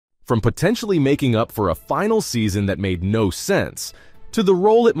From potentially making up for a final season that made no sense, to the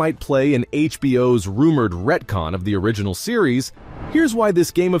role it might play in HBO's rumored retcon of the original series, here's why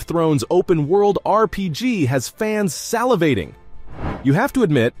this Game of Thrones open-world RPG has fans salivating. You have to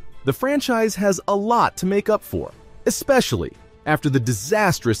admit, the franchise has a lot to make up for, especially after the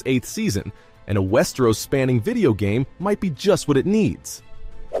disastrous 8th season, and a Westeros-spanning video game might be just what it needs.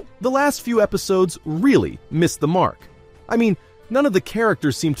 The last few episodes really missed the mark. I mean, none of the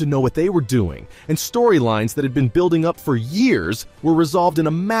characters seemed to know what they were doing, and storylines that had been building up for years were resolved in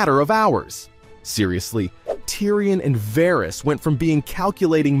a matter of hours. Seriously, Tyrion and Varys went from being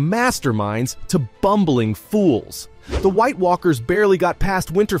calculating masterminds to bumbling fools. The White Walkers barely got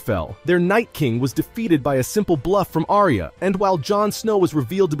past Winterfell, their Night King was defeated by a simple bluff from Arya, and while Jon Snow was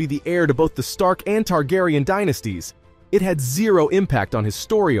revealed to be the heir to both the Stark and Targaryen dynasties, it had zero impact on his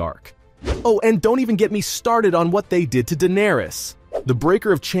story arc. Oh, and don't even get me started on what they did to Daenerys. The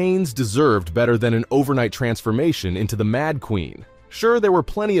Breaker of Chains deserved better than an overnight transformation into the Mad Queen. Sure, there were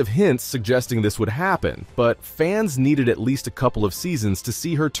plenty of hints suggesting this would happen, but fans needed at least a couple of seasons to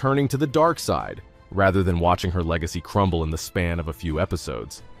see her turning to the dark side, rather than watching her legacy crumble in the span of a few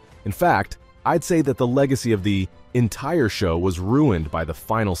episodes. In fact, I'd say that the legacy of the entire show was ruined by the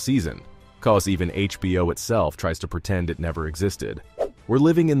final season, cause even HBO itself tries to pretend it never existed. We're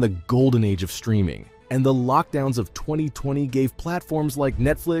living in the golden age of streaming, and the lockdowns of 2020 gave platforms like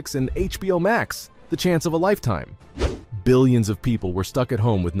Netflix and HBO Max the chance of a lifetime. Billions of people were stuck at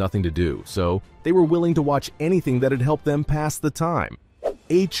home with nothing to do, so they were willing to watch anything that had helped them pass the time.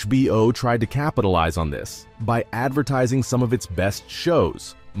 HBO tried to capitalize on this by advertising some of its best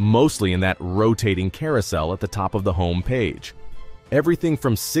shows, mostly in that rotating carousel at the top of the home page. Everything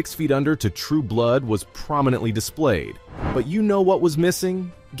from 6 Feet Under to True Blood was prominently displayed. But you know what was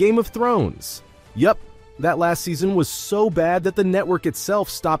missing? Game of Thrones. Yup, that last season was so bad that the network itself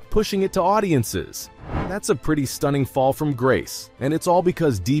stopped pushing it to audiences. That's a pretty stunning fall from grace, and it's all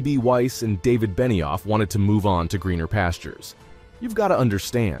because D.B. Weiss and David Benioff wanted to move on to greener pastures. You've got to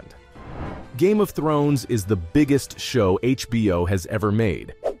understand. Game of Thrones is the biggest show HBO has ever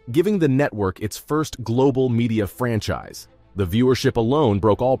made, giving the network its first global media franchise. The viewership alone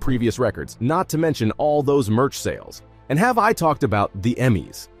broke all previous records, not to mention all those merch sales. And have I talked about the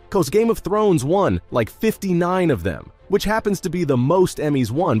Emmys? 'Cause Game of Thrones won like 59 of them, which happens to be the most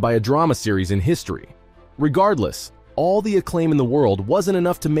Emmys won by a drama series in history. Regardless, all the acclaim in the world wasn't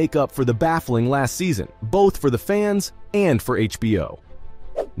enough to make up for the baffling last season, both for the fans and for HBO.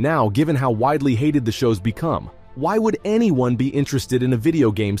 Now, given how widely hated the show's become, why would anyone be interested in a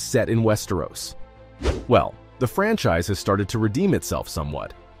video game set in Westeros? Well, the franchise has started to redeem itself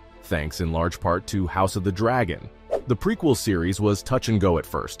somewhat, thanks in large part to House of the Dragon. The prequel series was touch and go at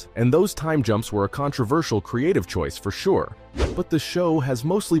first, and those time jumps were a controversial creative choice for sure. But the show has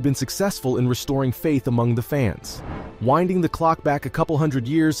mostly been successful in restoring faith among the fans. Winding the clock back a couple hundred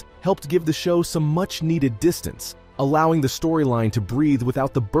years helped give the show some much-needed distance, allowing the storyline to breathe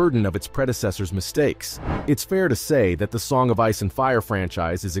without the burden of its predecessor's mistakes. It's fair to say that the Song of Ice and Fire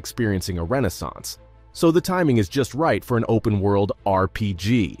franchise is experiencing a renaissance, so the timing is just right for an open-world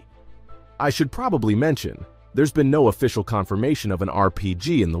RPG. I should probably mention, there's been no official confirmation of an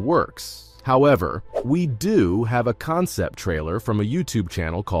RPG in the works. However, we do have a concept trailer from a YouTube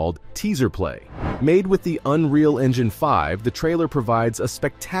channel called Teaser Play. Made with the Unreal Engine 5, the trailer provides a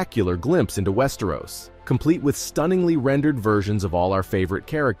spectacular glimpse into Westeros, complete with stunningly rendered versions of all our favorite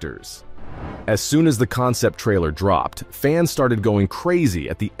characters. As soon as the concept trailer dropped, fans started going crazy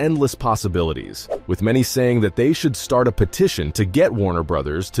at the endless possibilities, with many saying that they should start a petition to get Warner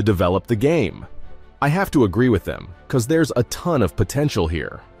Brothers to develop the game. I have to agree with them, because there's a ton of potential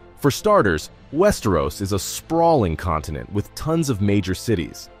here. For starters, Westeros is a sprawling continent with tons of major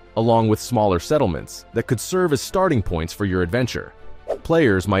cities, along with smaller settlements that could serve as starting points for your adventure.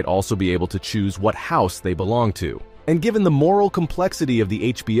 Players might also be able to choose what house they belong to. And given the moral complexity of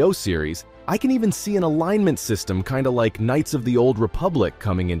the HBO series, I can even see an alignment system kinda like Knights of the Old Republic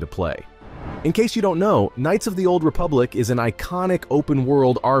coming into play. In case you don't know, Knights of the Old Republic is an iconic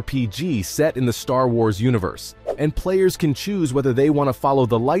open-world RPG set in the Star Wars universe, and players can choose whether they want to follow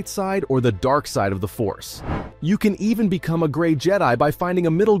the light side or the dark side of the Force. You can even become a Grey Jedi by finding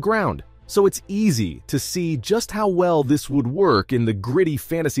a middle ground, so it's easy to see just how well this would work in the gritty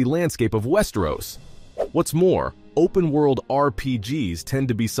fantasy landscape of Westeros. What's more, open-world RPGs tend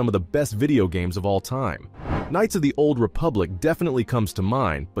to be some of the best video games of all time. Knights of the Old Republic definitely comes to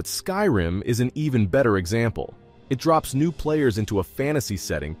mind, but Skyrim is an even better example. It drops new players into a fantasy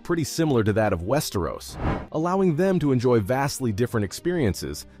setting pretty similar to that of Westeros, allowing them to enjoy vastly different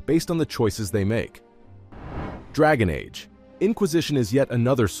experiences based on the choices they make. Dragon Age. Inquisition is yet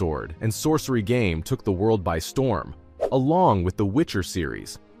another sword and sorcery game took the world by storm, along with the Witcher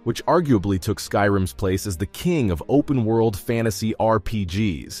series, which arguably took Skyrim's place as the king of open-world fantasy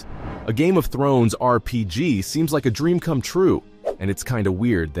RPGs. A Game of Thrones RPG seems like a dream come true, and it's kinda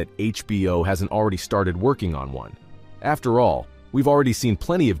weird that HBO hasn't already started working on one. After all, we've already seen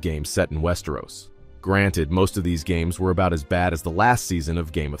plenty of games set in Westeros. Granted, most of these games were about as bad as the last season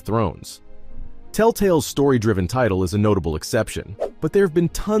of Game of Thrones. Telltale's story-driven title is a notable exception, but there have been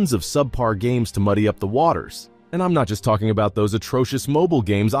tons of subpar games to muddy up the waters. And I'm not just talking about those atrocious mobile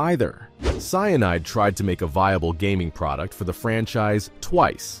games either. Cyanide tried to make a viable gaming product for the franchise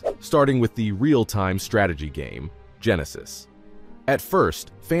twice, starting with the real-time strategy game, Genesis. At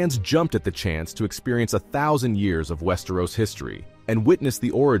first, fans jumped at the chance to experience 1,000 years of Westeros history and witness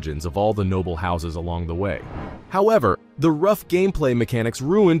the origins of all the noble houses along the way. However, the rough gameplay mechanics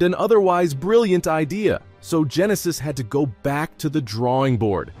ruined an otherwise brilliant idea, so Genesis had to go back to the drawing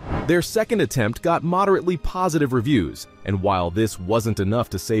board. Their second attempt got moderately positive reviews, and while this wasn't enough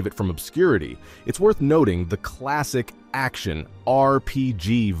to save it from obscurity, it's worth noting the classic action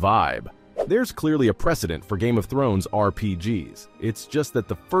RPG vibe. There's clearly a precedent for Game of Thrones RPGs. It's just that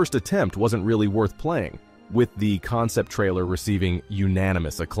the first attempt wasn't really worth playing. With the concept trailer receiving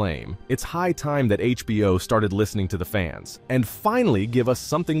unanimous acclaim, it's high time that HBO started listening to the fans and finally give us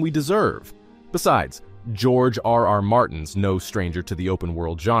something we deserve. Besides, George R.R. Martin's no stranger to the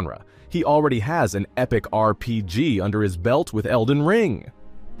open-world genre. He already has an epic RPG under his belt with Elden Ring.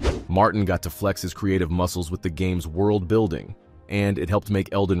 Martin got to flex his creative muscles with the game's world building, and it helped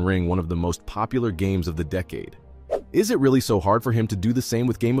make Elden Ring one of the most popular games of the decade. Is it really so hard for him to do the same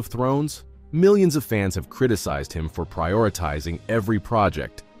with Game of Thrones? Millions of fans have criticized him for prioritizing every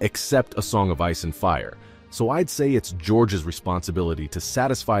project except A Song of Ice and Fire, so I'd say it's George's responsibility to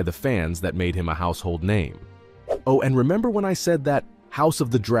satisfy the fans that made him a household name. Oh, and remember when I said that House of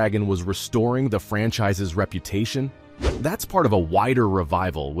the Dragon was restoring the franchise's reputation? That's part of a wider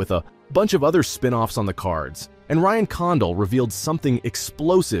revival with a bunch of other spin-offs on the cards, and Ryan Condal revealed something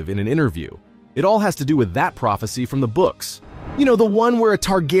explosive in an interview. It all has to do with that prophecy from the books. You know, the one where a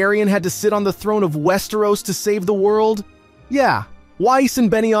Targaryen had to sit on the throne of Westeros to save the world? Yeah, Weiss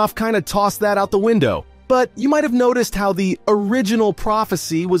and Benioff kind of tossed that out the window. But you might have noticed how the original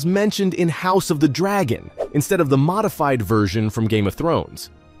prophecy was mentioned in House of the Dragon, instead of the modified version from Game of Thrones.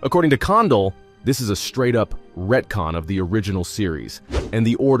 According to Condal, this is a straight-up retcon of the original series, and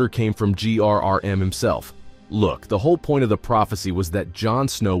the order came from GRRM himself. Look, the whole point of the prophecy was that Jon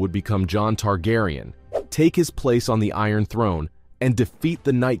Snow would become Jon Targaryen, take his place on the Iron Throne, and defeat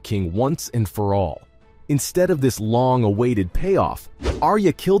the Night King once and for all. Instead of this long-awaited payoff,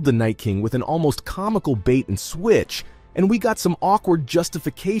 Arya killed the Night King with an almost comical bait and switch, and we got some awkward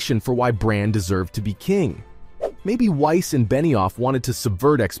justification for why Bran deserved to be king. Maybe Weiss and Benioff wanted to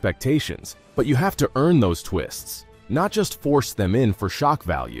subvert expectations, but you have to earn those twists, not just force them in for shock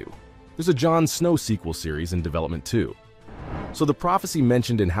value. There's a Jon Snow sequel series in development too. So the prophecy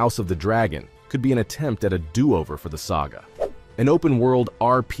mentioned in House of the Dragon could be an attempt at a do-over for the saga. An open-world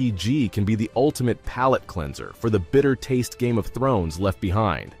RPG can be the ultimate palate cleanser for the bitter taste Game of Thrones left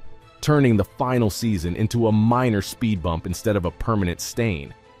behind, turning the final season into a minor speed bump instead of a permanent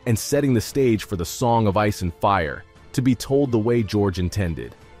stain, and setting the stage for the Song of Ice and Fire to be told the way George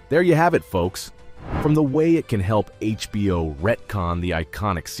intended. There you have it, folks. From the way it can help HBO retcon the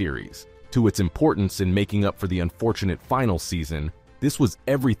iconic series, to its importance in making up for the unfortunate final season, this was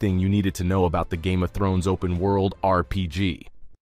everything you needed to know about the Game of Thrones open-world RPG.